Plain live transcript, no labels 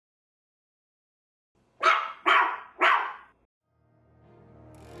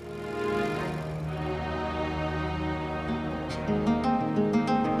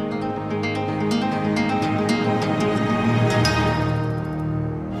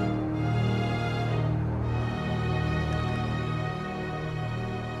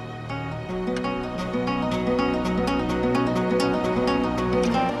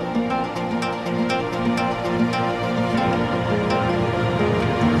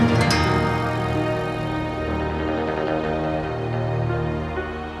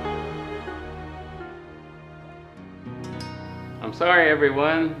sorry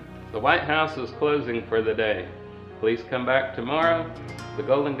everyone, the White House is closing for the day. Please come back tomorrow. The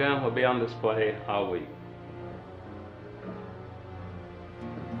Golden Gun will be on display all week.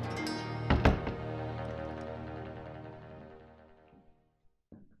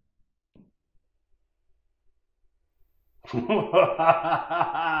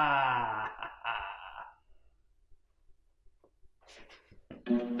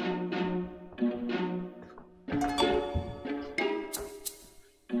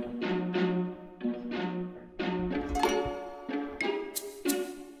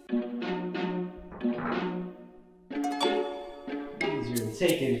 You're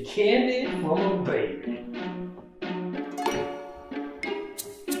taking candy from a baby.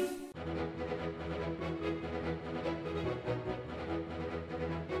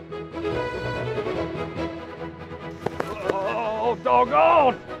 Oh,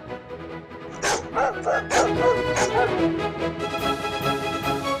 doggone!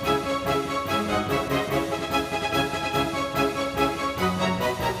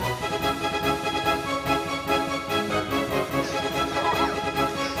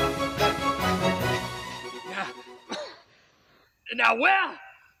 Now, where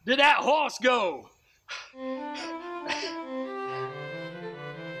did that horse go?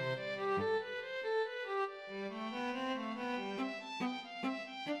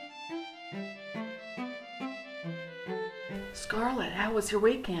 Scarlet, how was your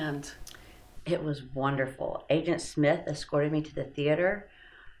weekend? It was wonderful. Agent Smith escorted me to the theater.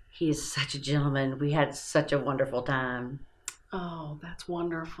 He is such a gentleman. We had such a wonderful time. Oh, that's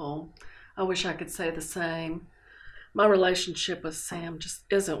wonderful. I wish I could say the same. My relationship with Sam just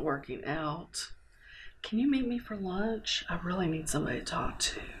isn't working out. Can you meet me for lunch? I really need somebody to talk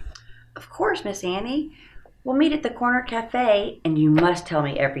to. Of course, Miss Annie. We'll meet at the corner cafe, and you must tell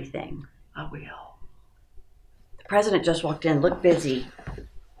me everything. I will. The president just walked in. Look busy.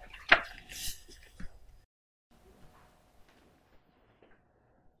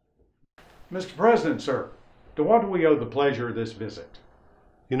 Mr. President, sir, to what do we owe the pleasure of this visit?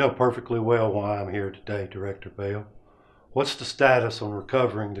 You know perfectly well why I'm here today, Director Bell. What's the status on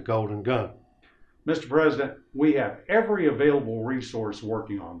recovering the Golden Gun? Mr. President, we have every available resource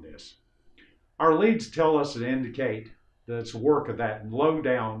working on this. Our leads tell us and indicate that it's work of that low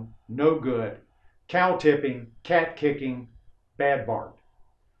down, no good, cow tipping, cat kicking, Bad Bart.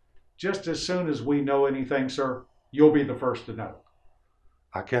 Just as soon as we know anything, sir, you'll be the first to know.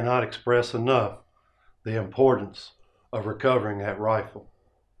 I cannot express enough the importance of recovering that rifle.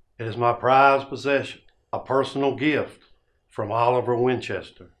 It is my prized possession, a personal gift from Oliver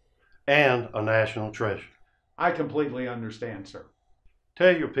Winchester, and a national treasure. I completely understand, sir.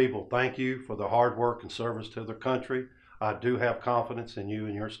 Tell your people thank you for their hard work and service to their country. I do have confidence in you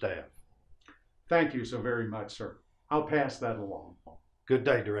and your staff. Thank you so very much, sir. I'll pass that along. Good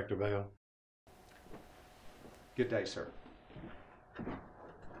day, Director Bell. Good day, sir.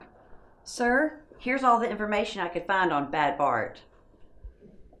 Sir, here's all the information I could find on Bad Bart.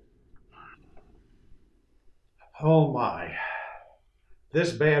 Oh my.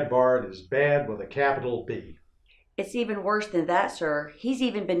 This Bad Bart is bad with a capital B. It's even worse than that, sir. He's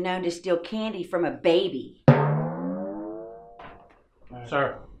even been known to steal candy from a baby.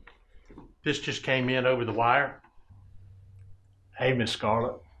 Sir, this just came in over the wire. Hey, Miss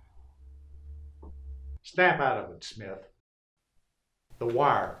Scarlet. Snap out of it, Smith. The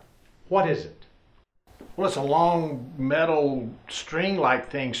wire. What is it? Well, it's a long metal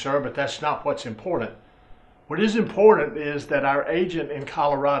string-like thing, sir, but that's not what's important. What is important is that our agent in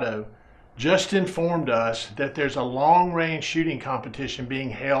Colorado just informed us that there's a long-range shooting competition being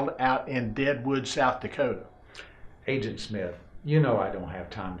held out in Deadwood, South Dakota. Agent Smith, you know I don't have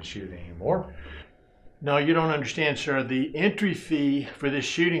time to shoot anymore. No, you don't understand, sir. The entry fee for this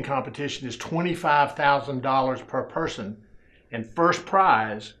shooting competition is $25,000 per person, and first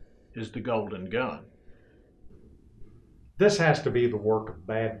prize is the Golden Gun. This has to be the work of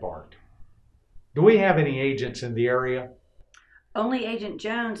Bad Bart. Do we have any agents in the area? Only Agent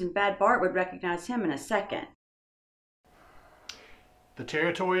Jones and Bad Bart would recognize him in a second. The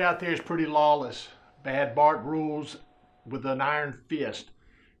territory out there is pretty lawless. Bad Bart rules with an iron fist.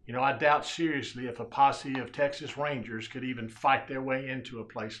 You know, I doubt seriously if a posse of Texas Rangers could even fight their way into a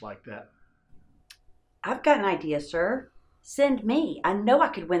place like that. I've got an idea, sir. Send me. I know I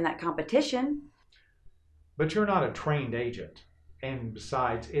could win that competition. But you're not a trained agent. And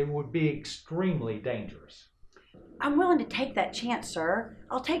besides, it would be extremely dangerous. I'm willing to take that chance, sir.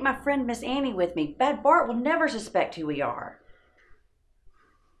 I'll take my friend Miss Annie with me. Bad Bart will never suspect who we are.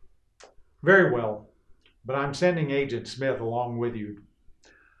 Very well, but I'm sending Agent Smith along with you.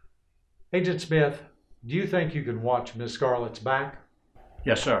 Agent Smith, Do you think you can watch Miss Scarlet's back?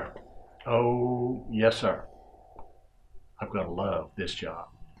 Yes, sir. Oh, yes, sir. I'm going to love this job.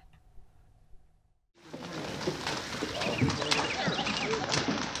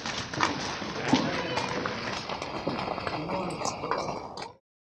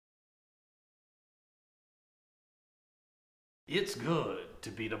 It's good to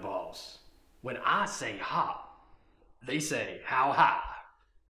be the boss. When I say hop, they say how high.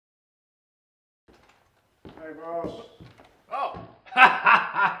 Hey, boss. Oh,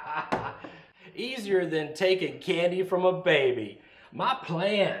 easier than taking candy from a baby. My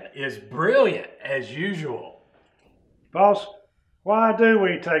plan is brilliant as usual. Boss, why do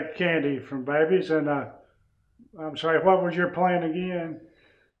we take candy from babies? And I'm sorry, what was your plan again?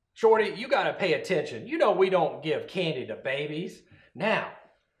 Shorty, you gotta pay attention. You know we don't give candy to babies. Now,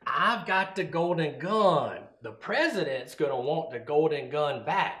 I've got the golden gun. The president's gonna want the golden gun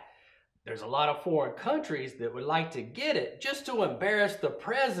back. There's a lot of foreign countries that would like to get it just to embarrass the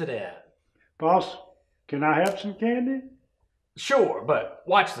president. Boss, can I have some candy? Sure, but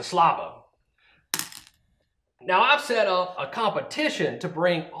watch the slobber. Now I've set up a competition to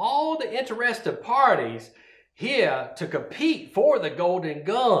bring all the interested parties here to compete for the golden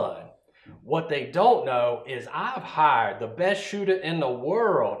gun. What they don't know is I've hired the best shooter in the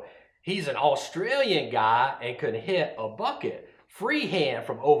world. He's an Australian guy and can hit a bucket freehand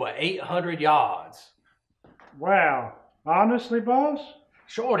from over 800 yards. Wow, honestly, boss?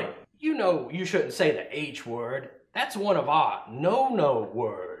 Shorty, you know you shouldn't say the H word. That's one of our no-no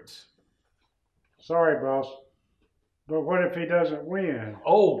words. Sorry, boss. But what if he doesn't win?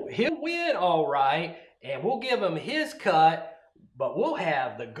 Oh, he'll win all right, and we'll give him his cut, but we'll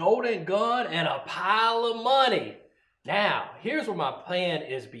have the golden gun and a pile of money. Now, here's where my plan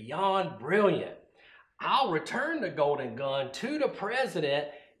is beyond brilliant. I'll return the golden gun to the president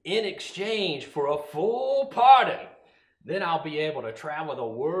in exchange for a full pardon. Then I'll be able to travel the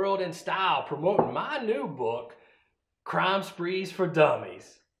world in style promoting my new book, Crime Sprees for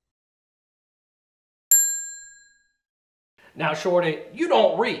Dummies. Now, Shorty, you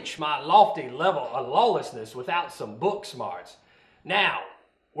don't reach my lofty level of lawlessness without some book smarts. Now,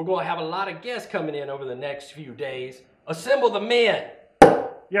 we're going to have a lot of guests coming in over the next few days. Assemble the men.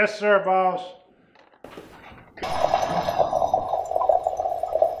 Yes, sir, boss.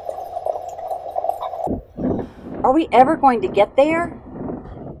 Are we ever going to get there?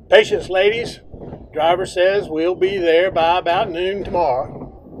 Patience, ladies. Driver says we'll be there by about noon tomorrow.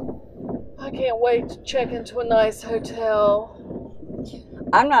 I can't wait to check into a nice hotel.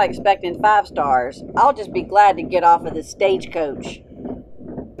 I'm not expecting 5 stars. I'll just be glad to get off of the stagecoach.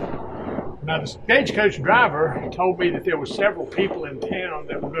 Now, the stagecoach driver told me that there were several people in town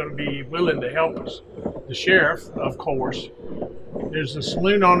that were going to be willing to help us. The sheriff, of course. There's a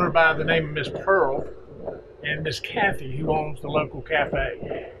saloon owner by the name of Miss Pearl, and Miss Kathy, who owns the local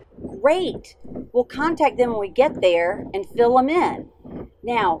cafe. Great! We'll contact them when we get there and fill them in.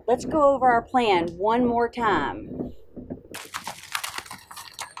 Now, let's go over our plan one more time.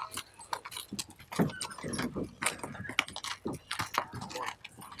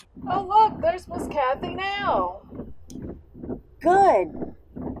 Oh, look, there's Miss Kathy now. Good.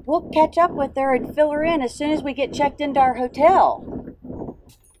 We'll catch up with her and fill her in as soon as we get checked into our hotel.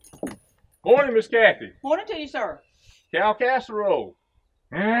 Morning, Miss Kathy. Morning to you, sir. Cow casserole.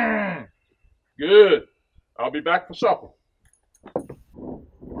 Good. I'll be back for supper.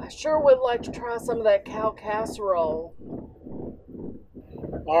 I sure would like to try some of that cow casserole.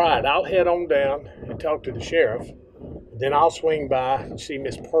 All right, I'll head on down and talk to the sheriff. Then I'll swing by and see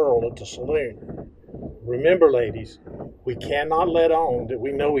Miss Pearl at the saloon. Remember, ladies, we cannot let on that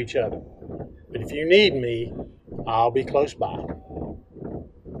we know each other. But if you need me, I'll be close by.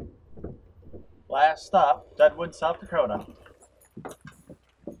 Last stop, Deadwood, South Dakota.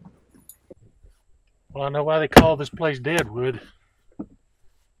 Well, I know why they call this place Deadwood.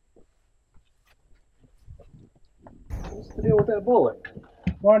 What's the deal with that bullet?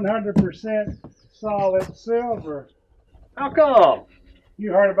 100% solid silver. How come?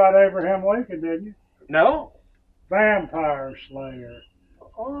 You heard about Abraham Lincoln, didn't you? No? Vampire Slayer.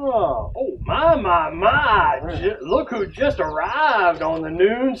 Oh, my. Look who just arrived on the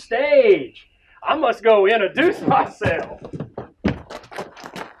noon stage. I must go introduce myself.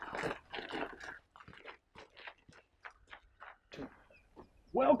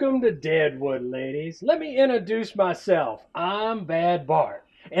 Welcome to Deadwood, ladies. Let me introduce myself. I'm Bad Bart,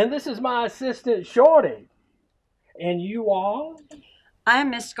 and this is my assistant, Shorty. And you all? I'm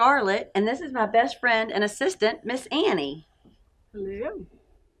Miss Scarlet, and this is my best friend and assistant, Miss Annie. Hello.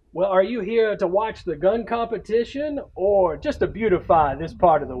 Well, are you here to watch the gun competition or just to beautify this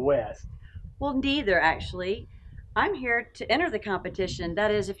part of the West? Well, neither, actually. I'm here to enter the competition. That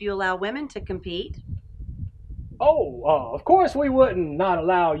is, if you allow women to compete. Oh, of course we wouldn't not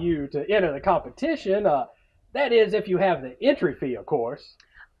allow you to enter the competition. That is, if you have the entry fee, of course.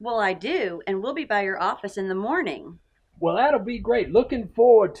 Well, I do, and we'll be by your office in the morning. Well, that'll be great. Looking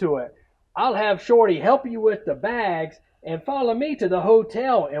forward to it. I'll have Shorty help you with the bags and follow me to the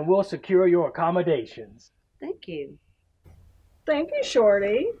hotel, and we'll secure your accommodations. Thank you. Thank you,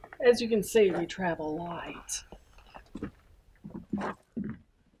 Shorty. As you can see, we travel light.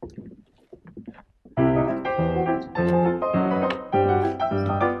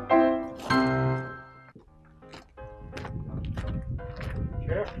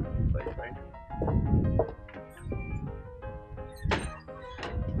 Sheriff.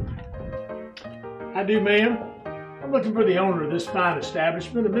 I do, ma'am. I'm looking for the owner of this fine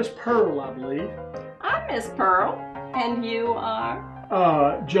establishment, a Miss Pearl, I believe. I'm Miss Pearl, and you are?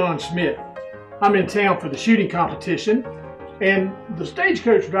 John Smith. I'm in town for the shooting competition, and the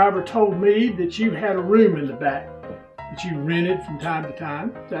stagecoach driver told me that you had a room in the back that you rented from time to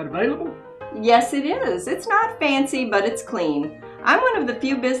time. Is that available? Yes, it is. It's not fancy, but it's clean. I'm one of the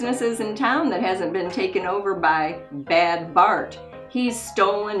few businesses in town that hasn't been taken over by Bad Bart. He's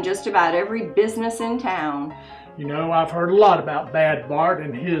stolen just about every business in town. You know, I've heard a lot about Bad Bart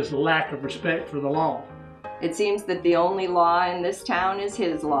and his lack of respect for the law. It seems that the only law in this town is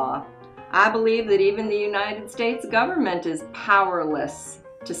his law. I believe that even the United States government is powerless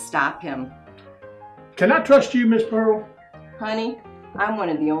to stop him. Can I trust you, Miss Pearl? Honey, I'm one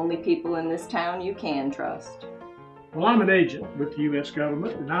of the only people in this town you can trust. Well, I'm an agent with the U.S.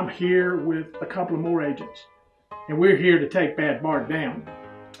 government, and I'm here with a couple of more agents. And we're here to take Bad Bart down.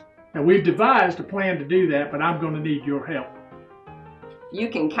 Now, we've devised a plan to do that, but I'm going to need your help. You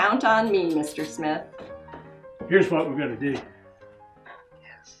can count on me, Mr. Smith. Here's what we're going to do.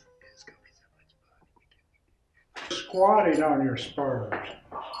 Squatting on your spurs.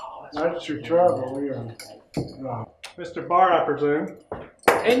 That's your trouble. Mr. Bart, I presume.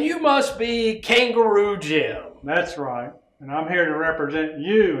 And you must be Kangaroo Jim. That's right. And I'm here to represent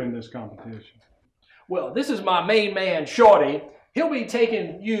you in this competition. Well, this is my main man, Shorty. He'll be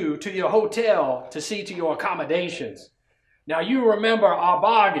taking you to your hotel to see to your accommodations. Now, you remember our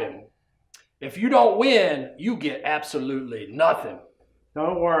bargain. If you don't win, you get absolutely nothing.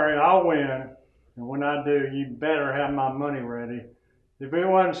 Don't worry, I'll win. And when I do, you better have my money ready. If it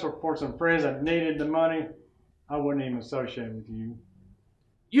wasn't for some friends that needed the money, I wouldn't even associate with you.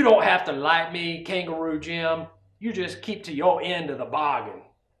 You don't have to like me, Kangaroo Jim. You just keep to your end of the bargain.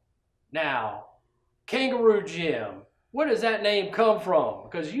 Now, Kangaroo Jim, where does that name come from?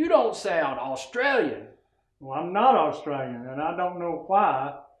 Because you don't sound Australian. Well, I'm not Australian, and I don't know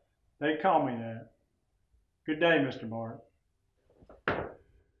why they call me that. Good day, Mr. Bart.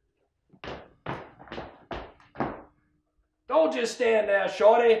 Don't just stand there,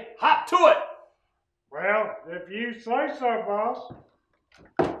 Shorty. Hop to it. Well, if you say so, boss.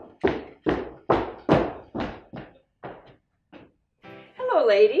 Hello,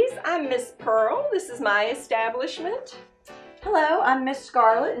 ladies. I'm Miss Pearl. This is my establishment. Hello, I'm Miss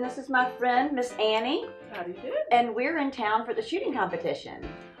Scarlet, and this is my friend, Miss Annie. How do you do? And we're in town for the shooting competition.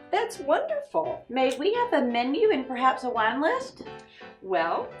 That's wonderful. May we have a menu and perhaps a wine list?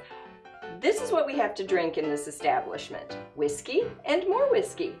 Well, this is what we have to drink in this establishment. Whiskey and more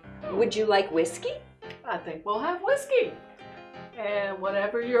whiskey. Would you like whiskey? I think we'll have whiskey. And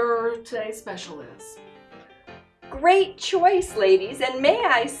whatever your today's special is. Great choice, ladies. And may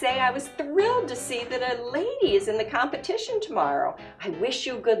I say I was thrilled to see that a lady is in the competition tomorrow. I wish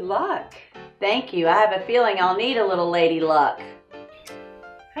you good luck. Thank you. I have a feeling I'll need a little lady luck.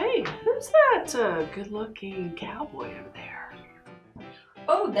 Hey, who's that good-looking cowboy over there?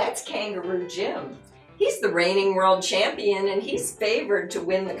 Oh, that's Kangaroo Jim. He's the reigning world champion and he's favored to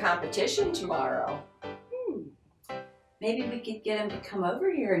win the competition tomorrow. Maybe we could get him to come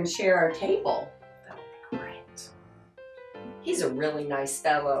over here and share our table. That would be great. He's a really nice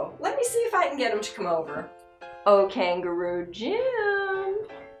fellow. Let me see if I can get him to come over. Oh, Kangaroo Jim.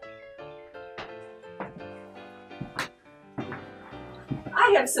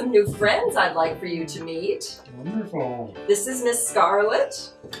 I have some new friends I'd like for you to meet. Wonderful. This is Miss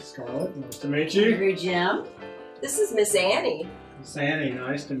Scarlet. Scarlet, nice to meet you. Kangaroo Jim. This is Miss Annie. Miss Annie,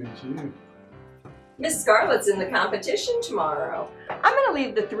 nice to meet you. Miss Scarlet's in the competition tomorrow. I'm going to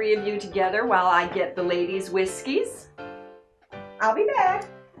leave the three of you together while I get the ladies' whiskeys. I'll be back.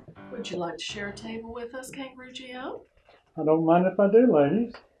 Would you like to share a table with us, Kangaroo Jim? I don't mind if I do,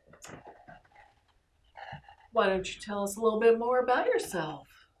 ladies. Why don't you tell us a little bit more about yourself?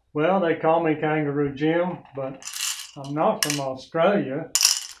 Well, they call me Kangaroo Jim, but I'm not from Australia.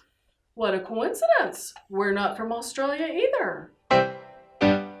 What a coincidence. We're not from Australia either.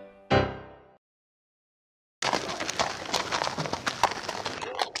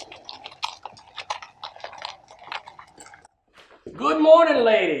 Good morning,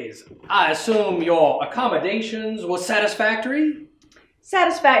 ladies. I assume your accommodations were satisfactory?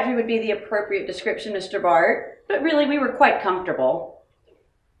 Satisfactory would be the appropriate description, Mr. Bart, but really we were quite comfortable.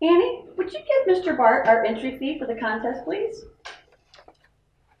 Annie, would you give Mr. Bart our entry fee for the contest, please?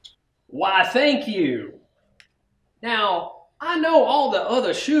 Why, thank you. Now, I know all the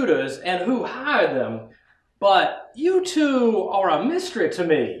other shooters and who hired them, but you two are a mystery to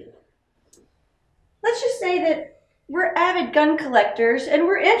me. Let's just say that we're avid gun collectors and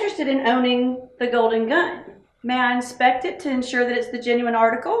we're interested in owning the golden gun. May I inspect it to ensure that it's the genuine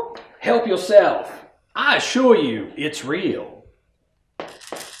article? Help yourself. I assure you, it's real.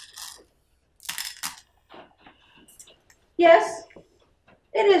 Yes,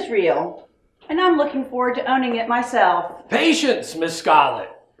 it is real, and I'm looking forward to owning it myself. Patience, Miss Scarlet.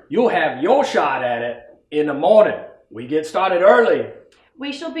 You'll have your shot at it in the morning. We get started early.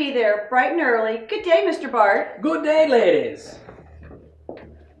 We shall be there bright and early. Good day, Mr. Bart. Good day, ladies.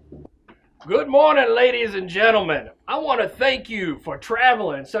 Good morning, ladies and gentlemen. I want to thank you for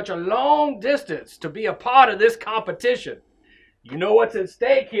traveling such a long distance to be a part of this competition. You know what's at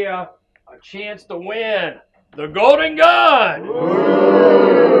stake here? A chance to win the golden gun. Woo!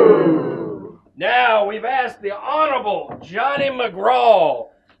 Now, we've asked the Honorable Johnny McGraw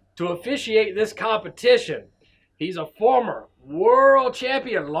to officiate this competition. He's a former world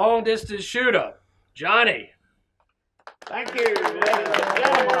champion long-distance shooter. Johnny. Thank you, ladies and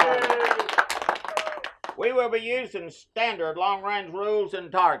gentlemen. We will be using standard long-range rules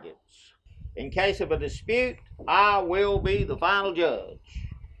and targets. In case of a dispute, I will be the final judge.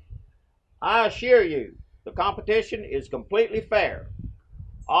 I assure you, the competition is completely fair.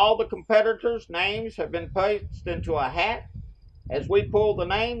 All the competitors' names have been placed into a hat. As we pull the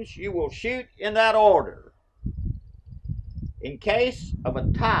names, you will shoot in that order. In case of a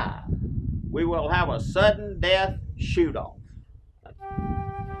tie, we will have a sudden death shoot-off.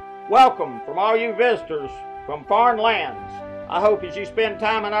 Welcome from all you visitors from foreign lands. I hope as you spend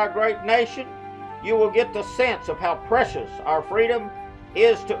time in our great nation, you will get the sense of how precious our freedom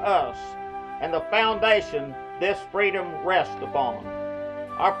is to us and the foundation this freedom rests upon.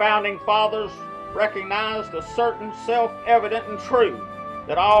 Our founding fathers recognized a certain self-evident truth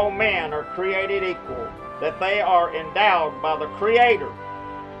that all men are created equal, that they are endowed by the Creator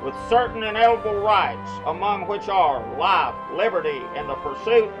with certain inalienable rights, among which are life, liberty, and the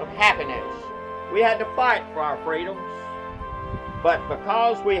pursuit of happiness. We had to fight for our freedoms, but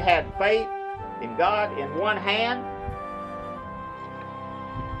because we had faith in God in one hand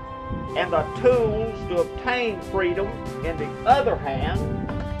and the tools to obtain freedom in the other hand,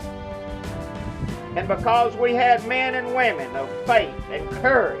 and because we had men and women of faith and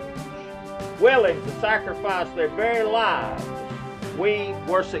courage willing to sacrifice their very lives, we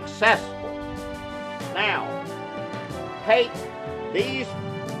were successful. Now, take these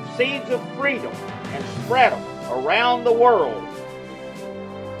seeds of freedom and spread them around the world,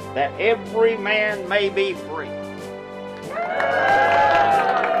 that every man may be free.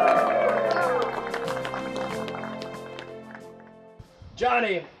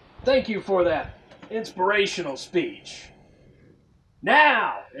 Johnny, thank you for that inspirational speech.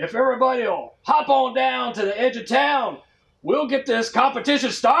 Now, if everybody will hop on down to the edge of town, we'll get this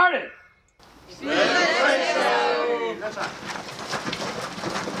competition started.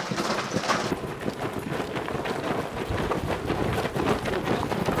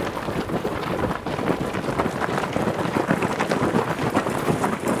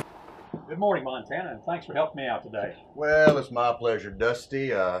 Good morning, Montana, and thanks for helping me out today. Well, it's my pleasure,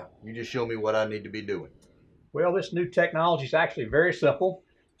 Dusty. You just show me what I need to be doing. Well, this new technology is actually very simple.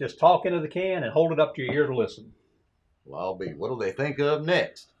 Just talk into the can and hold it up to your ear to listen. Well, I'll be. What'll they think of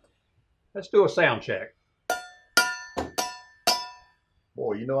next? Let's do a sound check.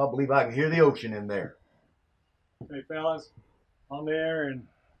 Boy, you know, I believe I can hear the ocean in there. Okay, fellas, on the air in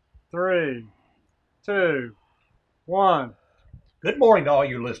 3, 2, 1. Good morning to all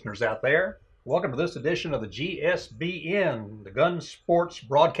you listeners out there. Welcome to this edition of the GSBN, the Gun Sports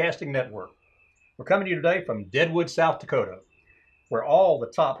Broadcasting Network. We're coming to you today from Deadwood, South Dakota, where all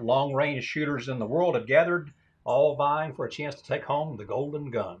the top long-range shooters in the world have gathered, all vying for a chance to take home the golden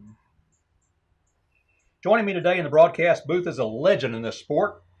gun. Joining me today in the broadcast booth is a legend in this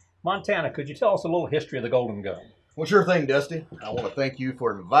sport. Montana, could you tell us a little history of the golden gun? Well, sure thing, Dusty. I want to thank you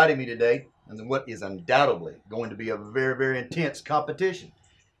for inviting me today and what is undoubtedly going to be a very, very intense competition.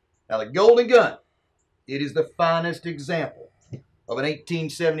 Now, the golden gun, it is the finest example of an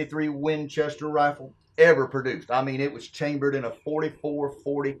 1873 Winchester rifle ever produced. I mean, it was chambered in a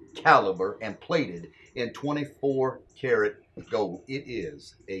 44-40 caliber and plated in 24-karat gold. It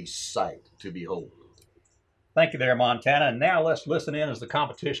is a sight to behold. Thank you there, Montana. And now let's listen in as the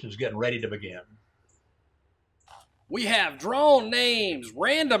competition is getting ready to begin. We have drawn names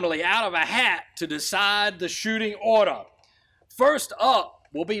randomly out of a hat to decide the shooting order. First up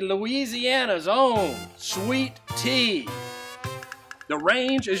will be Louisiana's own Sweet Tea. The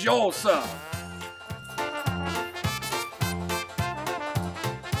range is yours, sir.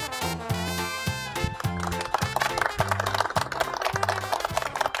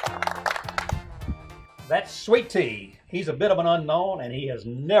 That's Sweet Tea. He's a bit of an unknown, and he has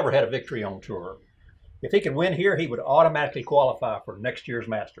never had a victory on tour. If he could win here, he would automatically qualify for next year's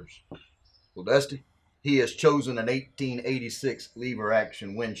Masters. Well, Dusty, he has chosen an 1886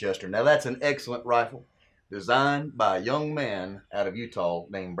 lever-action Winchester. Now, that's an excellent rifle, designed by a young man out of Utah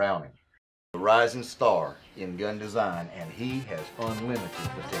named Browning. A rising star in gun design, and he has unlimited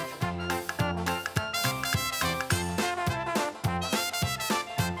potential.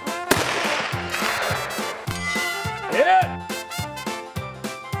 Hit!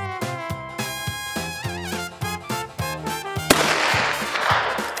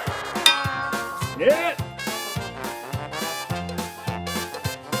 Hit!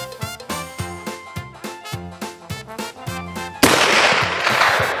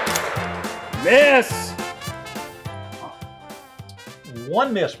 Miss!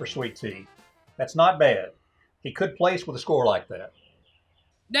 One miss for Sweet Tea. That's not bad. He could place with a score like that.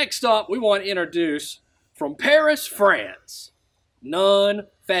 Next up, we want to introduce, from Paris, France, Non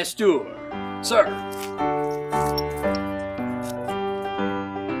Fasteur. Sir.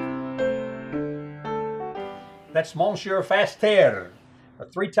 That's Monsieur Faster, a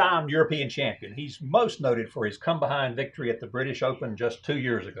three-time European champion. He's most noted for his come-behind victory at the British Open just 2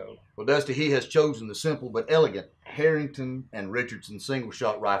 years ago. Well, Dusty, he has chosen the simple but elegant Harrington and Richardson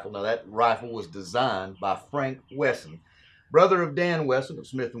single-shot rifle. Now, that rifle was designed by Frank Wesson, brother of Dan Wesson of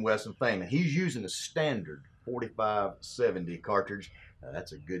Smith & Wesson fame, and he's using a standard 45-70 cartridge. Now,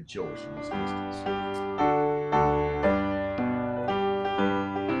 that's a good choice in this distance.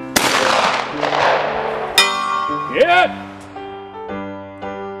 Hit!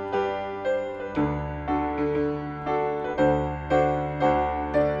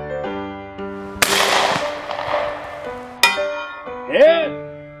 Hit!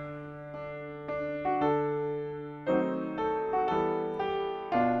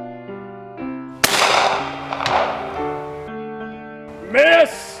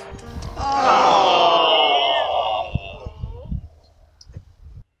 Miss!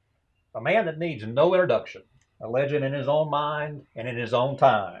 A man that needs no introduction, a legend in his own mind and in his own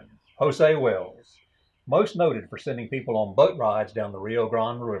time, Jose Wells, most noted for sending people on boat rides down the Rio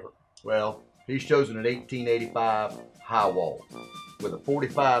Grande River. Well, he's chosen an 1885 high wall with a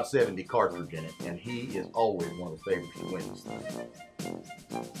 45-70 cartridge in it, and he is always one of the favorites to win this thing.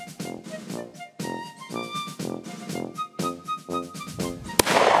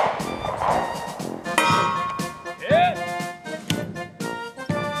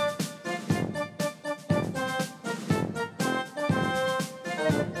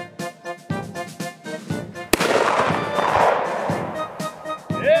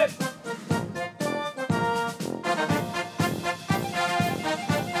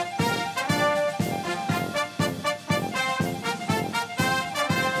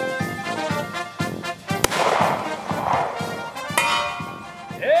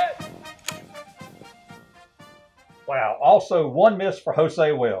 Wow, also one miss for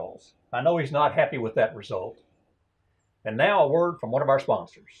Jose Wells. I know he's not happy with that result. And now a word from one of our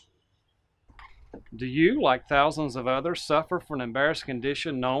sponsors. Do you, like thousands of others, suffer from an embarrassing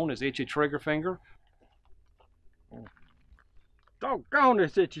condition known as itchy trigger finger? Doggone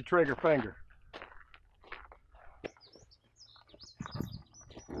this itchy trigger finger.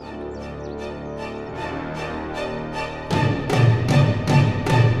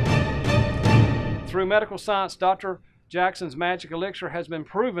 Through medical science, Dr. Jackson's magic elixir has been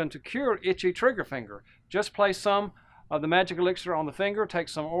proven to cure itchy trigger finger. Just place some of the magic elixir on the finger, take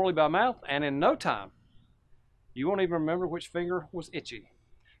some orally by mouth, and in no time, you won't even remember which finger was itchy.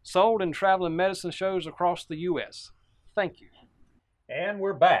 Sold in traveling medicine shows across the U.S. Thank you. And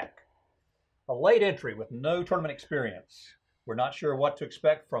we're back. A late entry with no tournament experience. We're not sure what to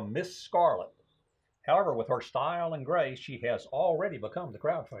expect from Miss Scarlet. However, with her style and grace, she has already become the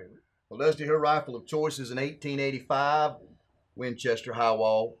crowd favorite. Well, Dusty, her rifle of choice is an 1885 Winchester high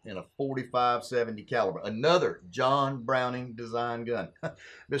wall in a 45-70 caliber. Another John Browning design gun.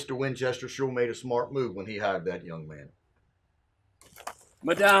 Mr. Winchester sure made a smart move when he hired that young man.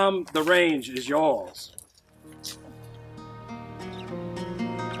 Madame, the range is yours.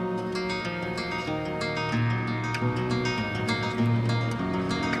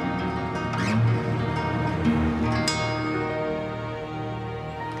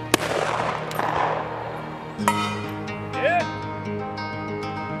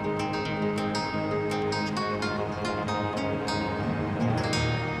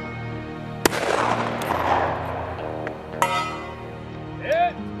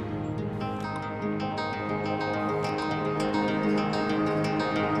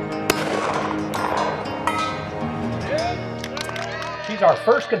 She's our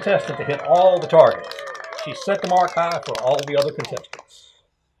first contestant to hit all the targets. She set the mark high for all the other contestants.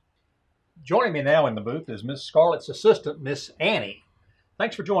 Joining me now in the booth is Miss Scarlet's assistant, Miss Annie.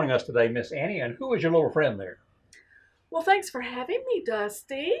 Thanks for joining us today, Miss Annie. And who is your little friend there? Well, thanks for having me,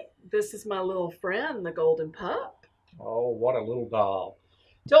 Dusty. This is my little friend, the golden pup. Oh, what a little doll.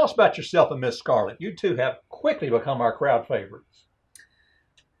 Tell us about yourself and Miss Scarlet. You two have quickly become our crowd favorites.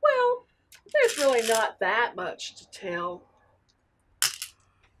 Well, there's really not that much to tell.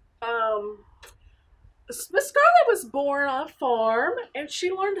 Miss Scarlet was born on a farm, and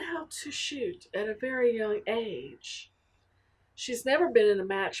she learned how to shoot at a very young age. She's never been in a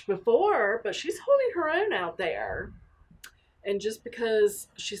match before, but she's holding her own out there. And just because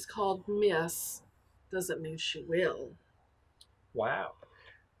she's called Miss doesn't mean she will. Wow.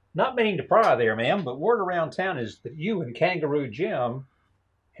 Not meaning to pry there, ma'am, but word around town is that you and Kangaroo Jim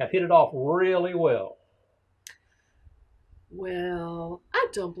have hit it off really well. Well, I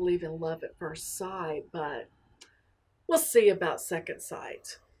don't believe in love at first sight, but we'll see about second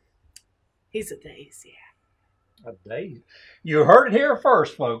sight. He's a daisy. A daisy. You heard it here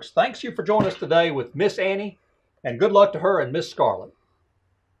first, folks. Thanks you for joining us today with Miss Annie, and good luck to her and Miss Scarlet.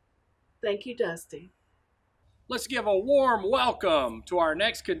 Thank you, Dusty. Let's give a warm welcome to our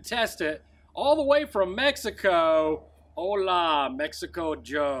next contestant, all the way from Mexico. Hola, Mexico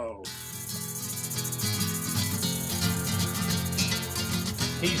Joe.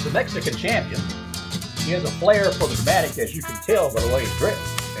 He's the Mexican champion. He has a flair for the dramatic, as you can tell by the way he's dressed.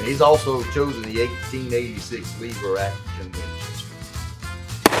 And he's also chosen the 1886 Lever Act Convention.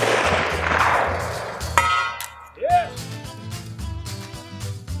 Yes.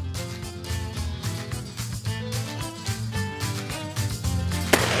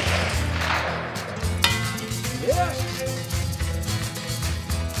 Yes.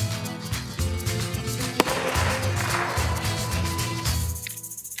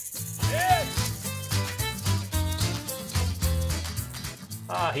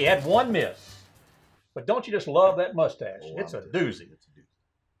 He had one miss. But don't you just love that mustache? Oh, it's a doozy.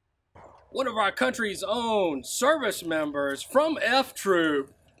 One of our country's own service members from F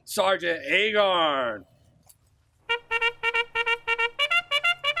Troop, Sergeant Agarn.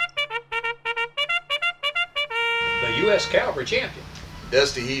 The U.S. Cavalry champion.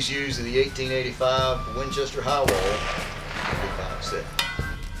 Dusty, he's using the 1885 Winchester High Wall. 5.7.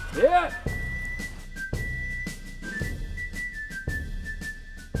 Yeah.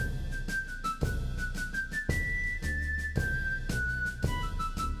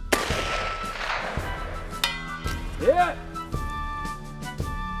 Yeah.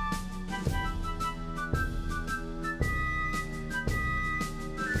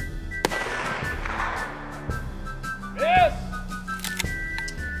 Yes.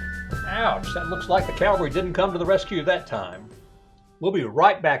 Ouch, that looks like the cavalry didn't come to the rescue that time. We'll be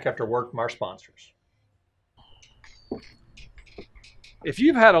right back after word from our sponsors. If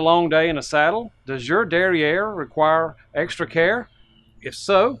you've had a long day in a saddle, does your derriere require extra care? If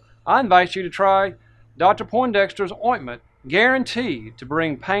so, I invite you to try Dr. Poindexter's ointment, guaranteed to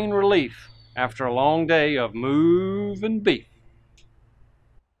bring pain relief after a long day of moving beef.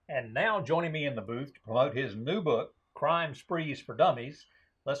 And now joining me in the booth to promote his new book, Crime Sprees for Dummies,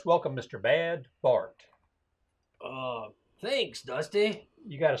 let's welcome Mr. Bad Bart. Thanks, Dusty.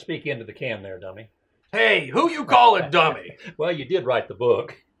 You got to speak into the cam there, dummy. Hey, who you calling dummy? Well, you did write the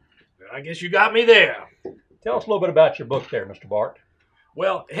book. I guess you got me there. Tell us a little bit about your book there, Mr. Bart.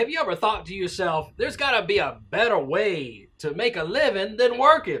 Well, have you ever thought to yourself, there's got to be a better way to make a living than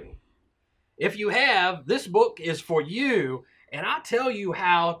working? If you have, this book is for you, and I tell you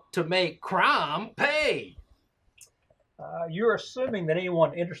how to make crime pay. You're assuming that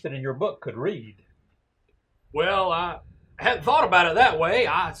anyone interested in your book could read. Well, I hadn't thought about it that way.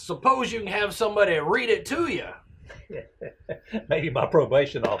 I suppose you can have somebody read it to you. Maybe my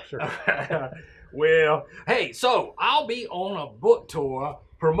probation officer. Well, hey, so I'll be on a book tour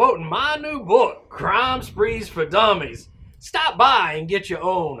promoting my new book, Crime Sprees for Dummies. Stop by and get your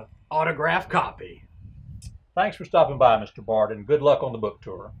own autographed copy. Thanks for stopping by, Mr. Bart, and good luck on the book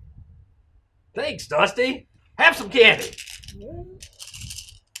tour. Thanks, Dusty. Have some candy.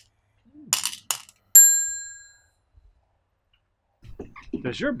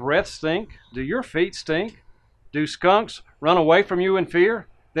 Does your breath stink? Do your feet stink? Do skunks run away from you in fear?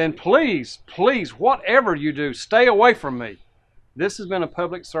 Then please, please, whatever you do, stay away from me. This has been a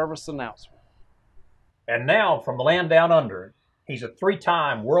public service announcement. And now, from the land down under, he's a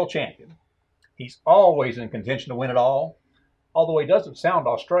 3-time world champion. He's always in contention to win it all, although he doesn't sound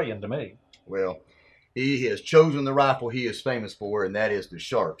Australian to me. Well, he has chosen the rifle he is famous for, and that is the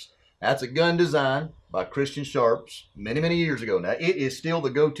Sharps. That's a gun designed by Christian Sharps many, many years ago. Now, it is still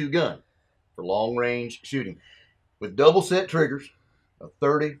the go-to gun for long-range shooting, with double-set triggers, a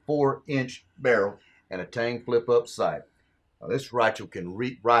 34-inch barrel, and a tang flip-up sight. Now, this rifle can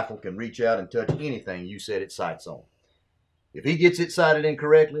reach out and touch anything you set its sights on. If he gets it sighted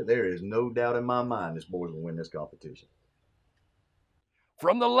incorrectly, there is no doubt in my mind this boy will win this competition.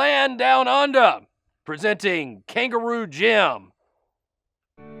 From the land down under, presenting Kangaroo Jim.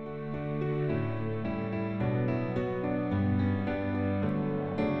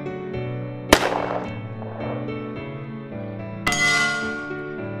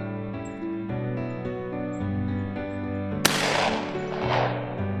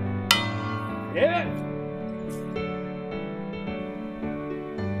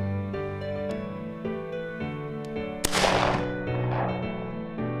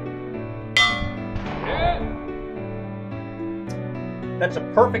 That's a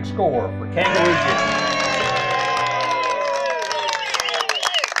perfect score for Kangaroo Jim.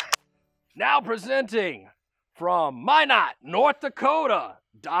 Now presenting from Minot, North Dakota,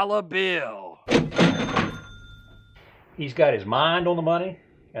 Dollar Bill. He's got his mind on the money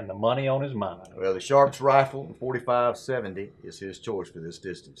and the money on his mind. Well, the Sharps rifle, 45-70, is his choice for this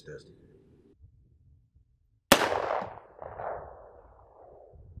distance testing.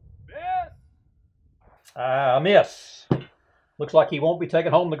 A miss. Looks like he won't be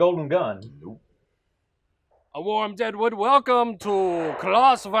taking home the golden gun. Nope. A warm Deadwood welcome to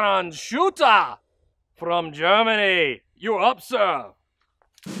Klaus Van Schutter from Germany. You're up, sir.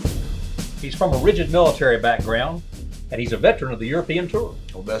 He's from a rigid military background, and he's a veteran of the European tour.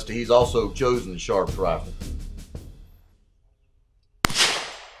 Well, Dusty, he's also chosen the Sharps rifle.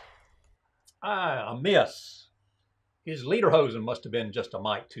 A miss. His lederhosen must have been just a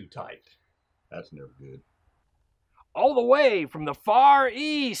mite too tight. That's never good. All the way from the Far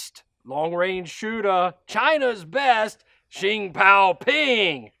East, long-range shooter, China's best, Xing Pao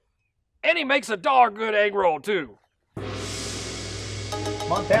Ping. And he makes a darn good egg roll, too.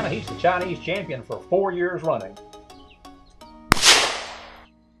 Montana, he's the Chinese champion for 4 years running.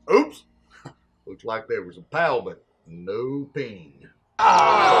 Oops! Looks like there was a Pao, but no Ping.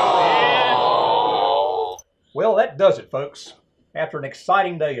 Oh! Well, that does it, folks. After an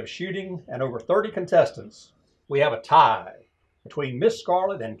exciting day of shooting and over 30 contestants, we have a tie between Miss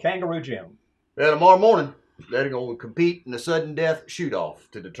Scarlet and Kangaroo Jim. Well, tomorrow morning, they're going to compete in a sudden death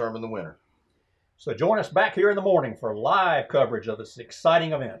shoot-off to determine the winner. So join us back here in the morning for live coverage of this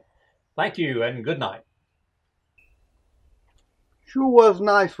exciting event. Thank you and good night. Sure was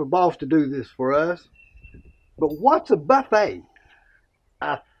nice for Boss to do this for us. But what's a buffet?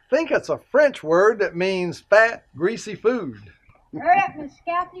 I think it's a French word that means fat, greasy food. Hurry up, Miss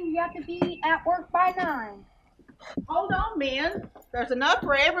Scalpy. You have to be at work by 9. Hold on, men. There's enough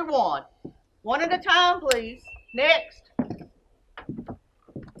for everyone. One at a time, please. Next.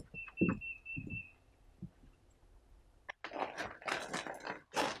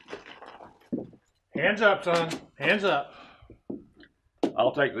 Hands up, son. Hands up.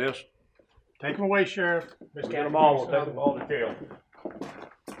 I'll take this. Take them away, Sheriff. Get them all. We'll take them all to jail.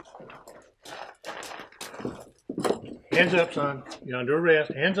 Hands up, son. You're under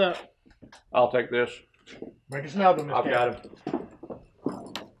arrest. Hands up. I'll take this. Make us another, Miss I've got him.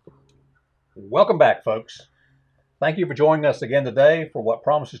 Welcome back, folks. Thank you for joining us again today for what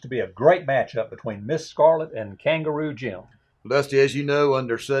promises to be a great matchup between Miss Scarlet and Kangaroo Jim. Dusty, as you know,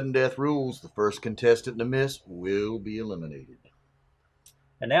 under sudden death rules, the first contestant to miss will be eliminated.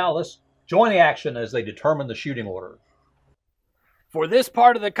 And now let's join the action as they determine the shooting order. For this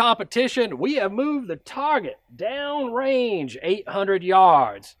part of the competition, we have moved the target downrange 800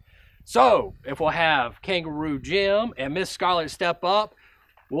 yards. So, if we'll have Kangaroo Jim and Miss Scarlet step up,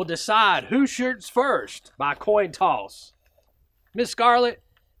 we'll decide who shoots first by coin toss. Miss Scarlet,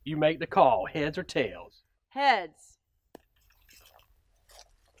 you make the call, heads or tails. Heads.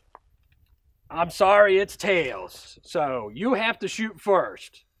 I'm sorry, it's tails. So, you have to shoot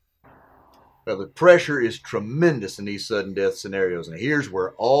first. Well, the pressure is tremendous in these sudden death scenarios, and here's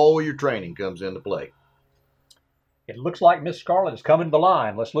where all your training comes into play. It looks like Miss Scarlet is coming to the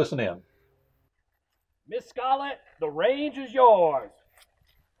line. Let's listen in. Miss Scarlet, the range is yours.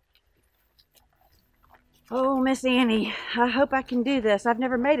 Oh, Miss Annie, I hope I can do this. I've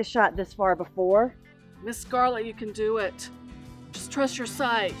never made a shot this far before. Miss Scarlet, you can do it. Just trust your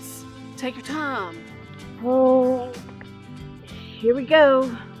sights. Take your time. Oh, here we go.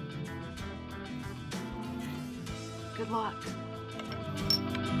 Good luck.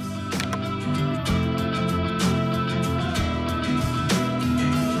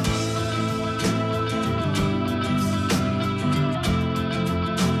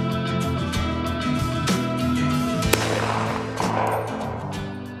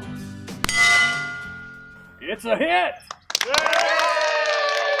 It's a hit!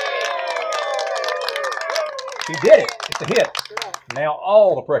 She did it. It's a hit. Now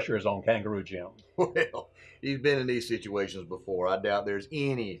all the pressure is on Kangaroo Jim. Well, he's been in these situations before. I doubt there's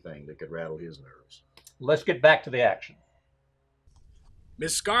anything that could rattle his nerves. Let's get back to the action.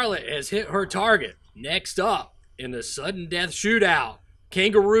 Miss Scarlet has hit her target. Next up, in the sudden death shootout,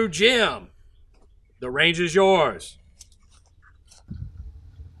 Kangaroo Jim. The range is yours.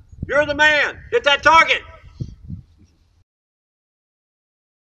 You're the man. Hit that target.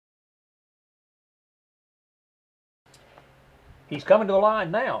 He's coming to the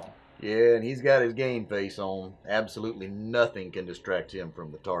line now. Yeah, and he's got his game face on. Absolutely nothing can distract him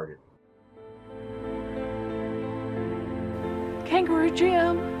from the target. Kangaroo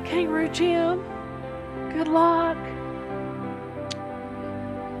Jim, Kangaroo Jim. Good luck.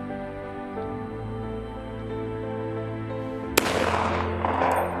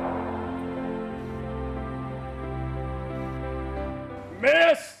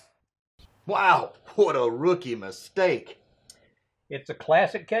 Miss! Wow, what a rookie mistake. It's a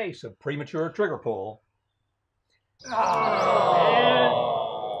classic case of premature trigger pull. And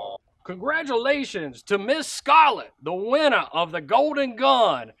congratulations to Miss Scarlet, the winner of the Golden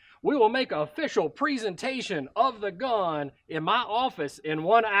Gun. We will make an official presentation of the gun in my office in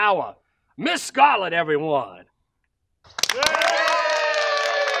 1 hour. Miss Scarlet, everyone.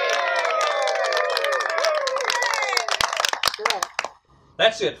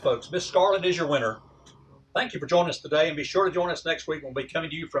 That's it, folks. Miss Scarlet is your winner. Thank you for joining us today, and be sure to join us next week when we'll be coming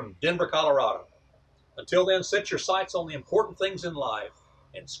to you from Denver, Colorado. Until then, set your sights on the important things in life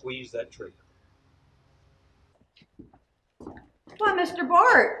and squeeze that trigger. Why, Mr.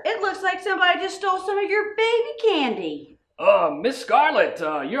 Bart, it looks like somebody just stole some of your baby candy. Miss Scarlet,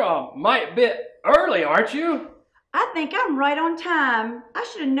 you're a mite bit early, aren't you? I think I'm right on time. I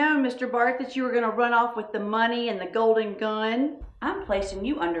should have known, Mr. Bart, that you were going to run off with the money and the golden gun. I'm placing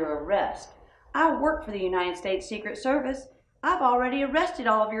you under arrest. I work for the United States Secret Service. I've already arrested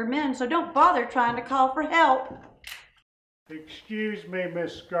all of your men, so don't bother trying to call for help. Excuse me,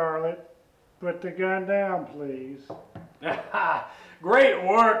 Miss Scarlet. Put the gun down, please. Great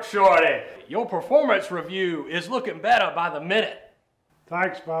work, Shorty. Your performance review is looking better by the minute.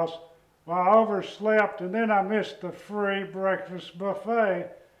 Thanks, boss. Well, I overslept, and then I missed the free breakfast buffet,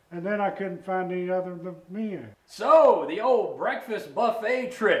 and then I couldn't find any other of the men. So, the old breakfast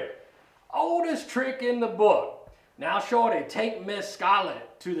buffet trick. Oldest trick in the book. Now, Shorty, take Miss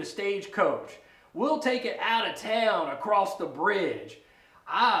Scarlet to the stagecoach. We'll take it out of town across the bridge.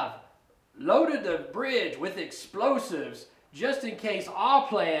 I've loaded the bridge with explosives just in case our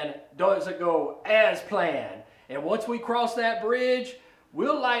plan doesn't go as planned. And once we cross that bridge,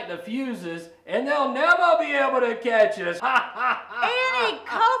 we'll light the fuses and they'll never be able to catch us. Annie,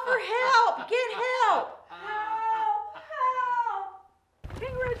 call for help! Get help!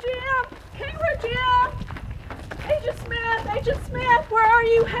 Kangaroo Jim! Kangaroo Jim! Agent Smith! Agent Smith! Where are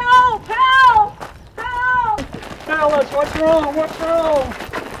you? Help! Help! Help! Tell us what's wrong! What's wrong?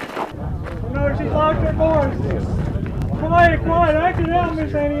 Oh no, she's locked her doors. Quiet, quiet! Act it out,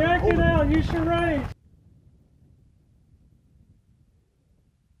 Miss Annie! Act it out! Use charades!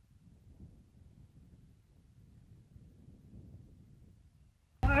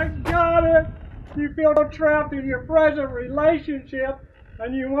 I got it! You feel trapped in your present relationship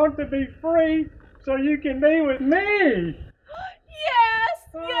and you want to be free so you can be with me! Yes!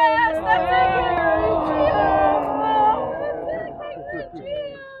 Yes! That's it! Kangaroo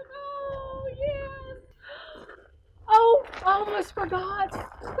Jim! Oh, yes! Oh, I almost forgot.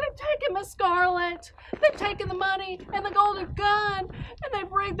 They've taken Miss Scarlet. They've taken the money and the golden gun, and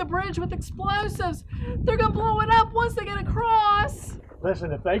they've rigged the bridge with explosives. They're gonna blow it up once they get across.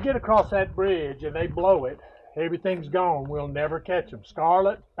 Listen, if they get across that bridge and they blow it, everything's gone. We'll never catch them.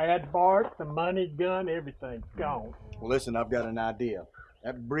 Scarlet, Bad Bart, the money, gun, everything's gone. Well, listen, I've got an idea.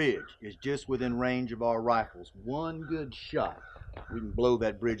 That bridge is just within range of our rifles. One good shot, we can blow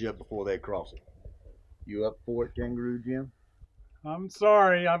that bridge up before they cross it. You up for it, Kangaroo Jim? I'm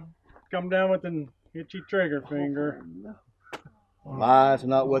sorry, I've come down with an itchy trigger finger. Lies are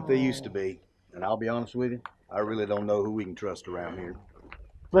not what they used to be. And I'll be honest with you, I really don't know who we can trust around here.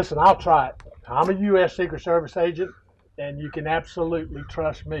 Listen, I'll try it. I'm a U.S. Secret Service agent, and you can absolutely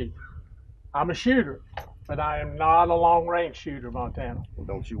trust me. I'm a shooter, but I am not a long-range shooter, Montana. Well,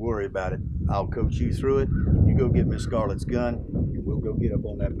 don't you worry about it. I'll coach you through it. You go get Miss Scarlet's gun, and we'll go get up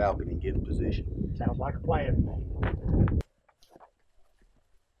on that balcony and get in position. Sounds like a plan.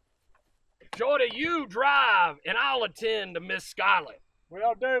 Shorty, you drive, and I'll attend to Miss Scarlet.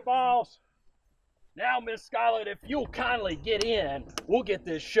 Will do, boss. Now, Miss Scarlet, if you'll kindly get in, we'll get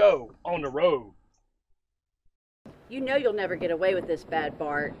this show on the road. You know you'll never get away with this, Bad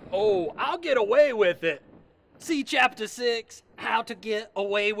Bart. Oh, I'll get away with it. See Chapter 6, How to Get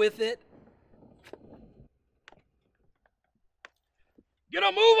Away with It. Get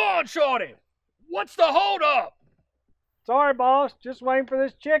a move on, Shorty. What's the holdup? Sorry, boss. Just waiting for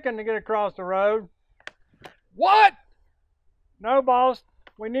this chicken to get across the road. What? No, boss.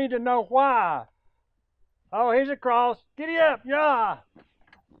 We need to know why. Oh, he's across. Giddy up, yeah.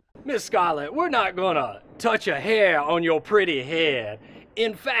 Miss Scarlet, we're not gonna touch a hair on your pretty head.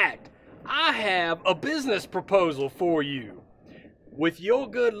 In fact, I have a business proposal for you. With your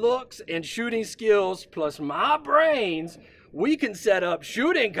good looks and shooting skills plus my brains, we can set up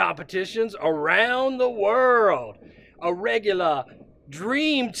shooting competitions around the world. A regular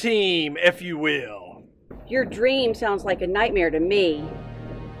dream team, if you will. Your dream sounds like a nightmare to me.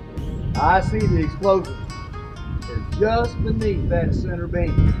 I see the explosives. They're just beneath that center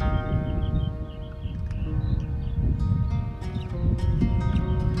beam.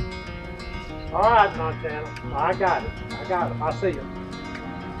 All right, Montana. I got it. I see it.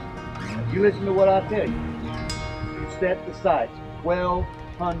 You listen to what I tell you. You set the sights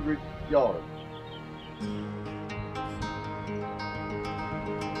 1,200 yards.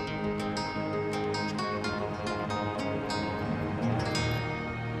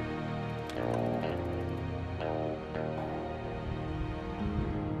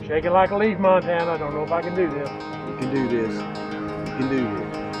 Shaking like a leaf, Montana. I don't know if I can do this. You can do this. You can do this.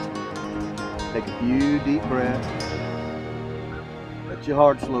 Take a few deep breaths. Let your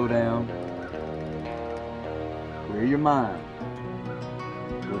heart slow down. Clear your mind.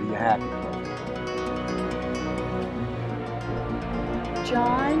 Go to your happy place.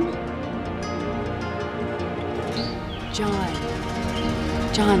 John?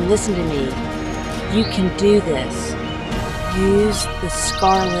 John, listen to me. You can do this. Use the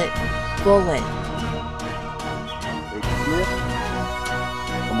Scarlet bullet. Take a slip.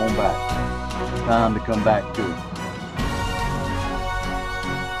 Come on back. Time to come back to it.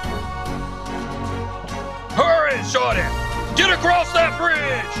 Hurry, Shorty! Get across that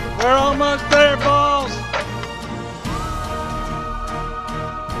bridge! We're almost there, boss.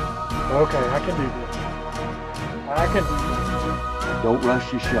 Okay, I can do this. I can do this. Don't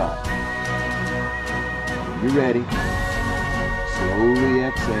rush your shot. When you're ready, slowly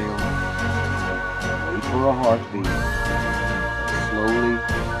exhale. Wait for a heartbeat. Slowly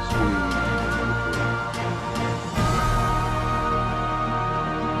squeeze the trigger.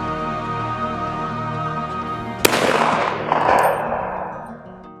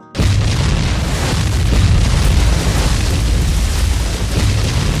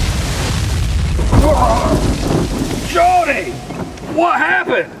 Shorty! What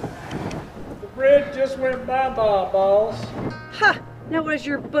happened? The bridge just went bye-bye, boss. Ha! Now what does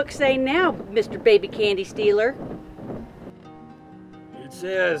your book say now, Mr. Baby Candy Stealer? It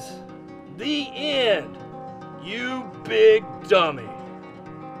says, the end, you big dummy.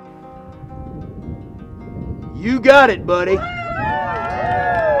 You got it, buddy.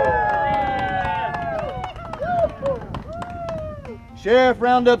 Sheriff,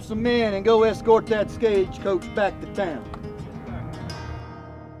 round up some men and go escort that stagecoach back to town.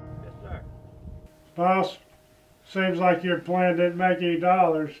 Boss, seems like your plan didn't make any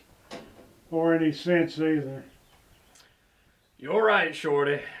dollars or any sense either. You're right,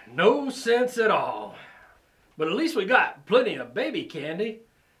 Shorty. No sense at all. But at least we got plenty of baby candy.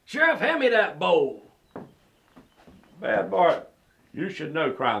 Sheriff, hand me that bowl. Bad Bart, you should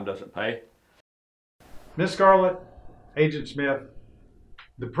know crime doesn't pay. Miss Scarlet, Agent Smith,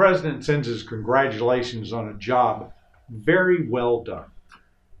 the President sends his congratulations on a job very well done.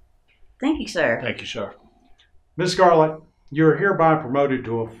 Thank you, sir. Thank you, sir. Miss Scarlet, you are hereby promoted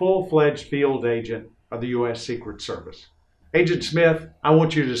to a full-fledged field agent of the U.S. Secret Service. Agent Smith, I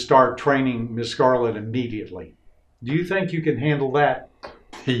want you to start training Miss Scarlet immediately. Do you think you can handle that?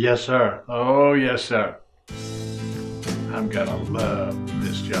 Yes, sir. Oh, yes, sir. I'm gonna love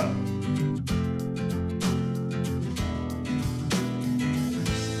this job.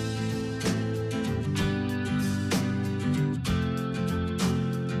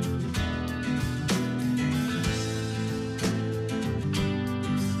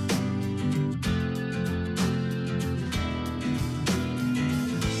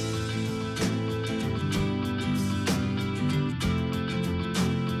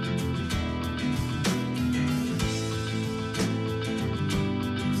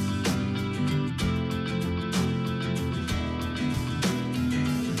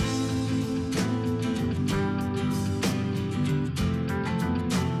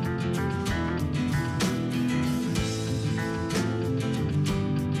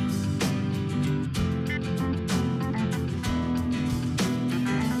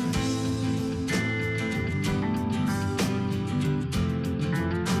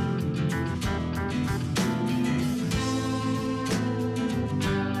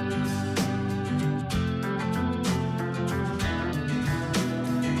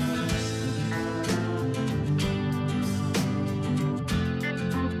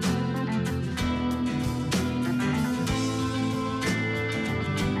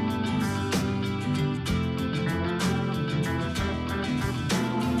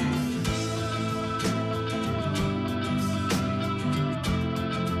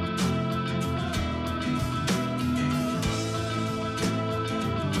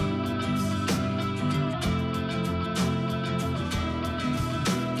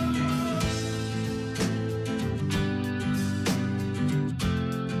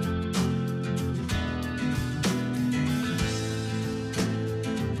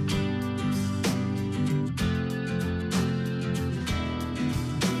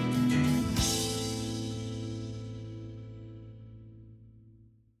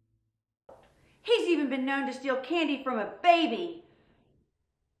 been known to steal candy from a baby.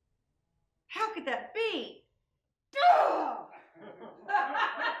 How could that be? Ugh!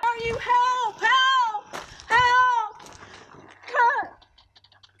 Are you help? Help! Help! Cut!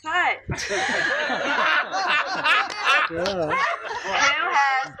 Cut! Who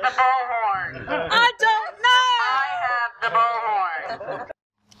has the bullhorn? I don't know! I have the bullhorn.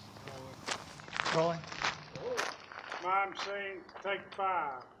 Rolling. Mime scene, take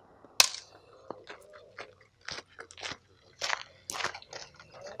 5.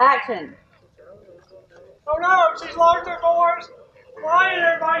 Action. Oh no, she's locked her doors. Quiet,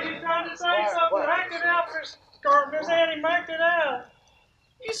 everybody, she's trying to say something. Act it out, Miss Annie, act it out.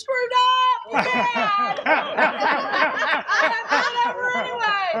 You screwed up! Dad! I'm over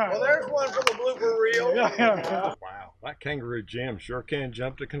anyway! Well, there's one for the blooper reel. Wow, that kangaroo Jim sure can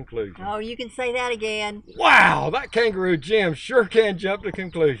jump to conclusions. Oh, you can say that again. Wow, that kangaroo Jim sure can jump to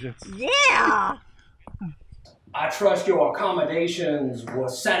conclusions. Yeah! I trust your accommodations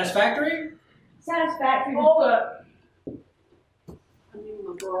was satisfactory? Satisfactory. Hold up. I need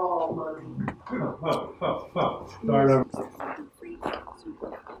my bra money. Start over.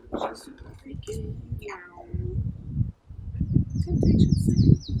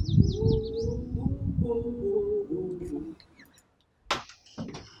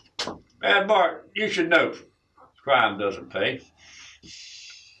 Bad Bart, you should know crime doesn't pay.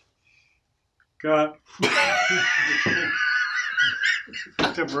 Cut.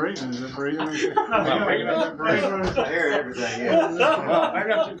 To breathing, is it breathing? I hear everything,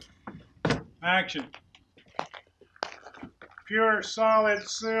 yeah. Action. Pure solid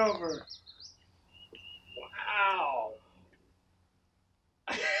silver. Wow.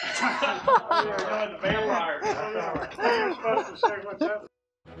 You're doing the vampire. You're supposed to say what's up.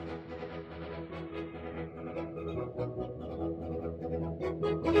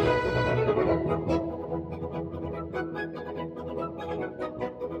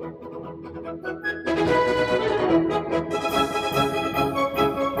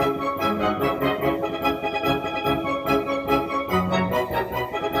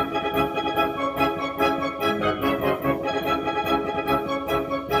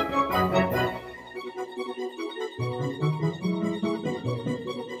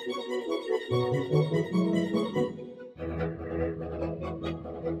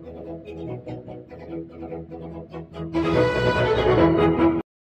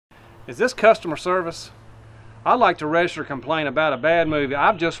 Is this customer service? I'd like to register a complaint about a bad movie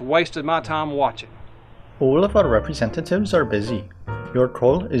I've just wasted my time watching. All of our representatives are busy. Your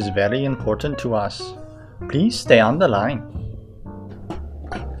call is very important to us. Please stay on the line.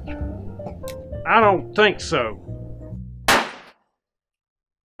 I don't think so.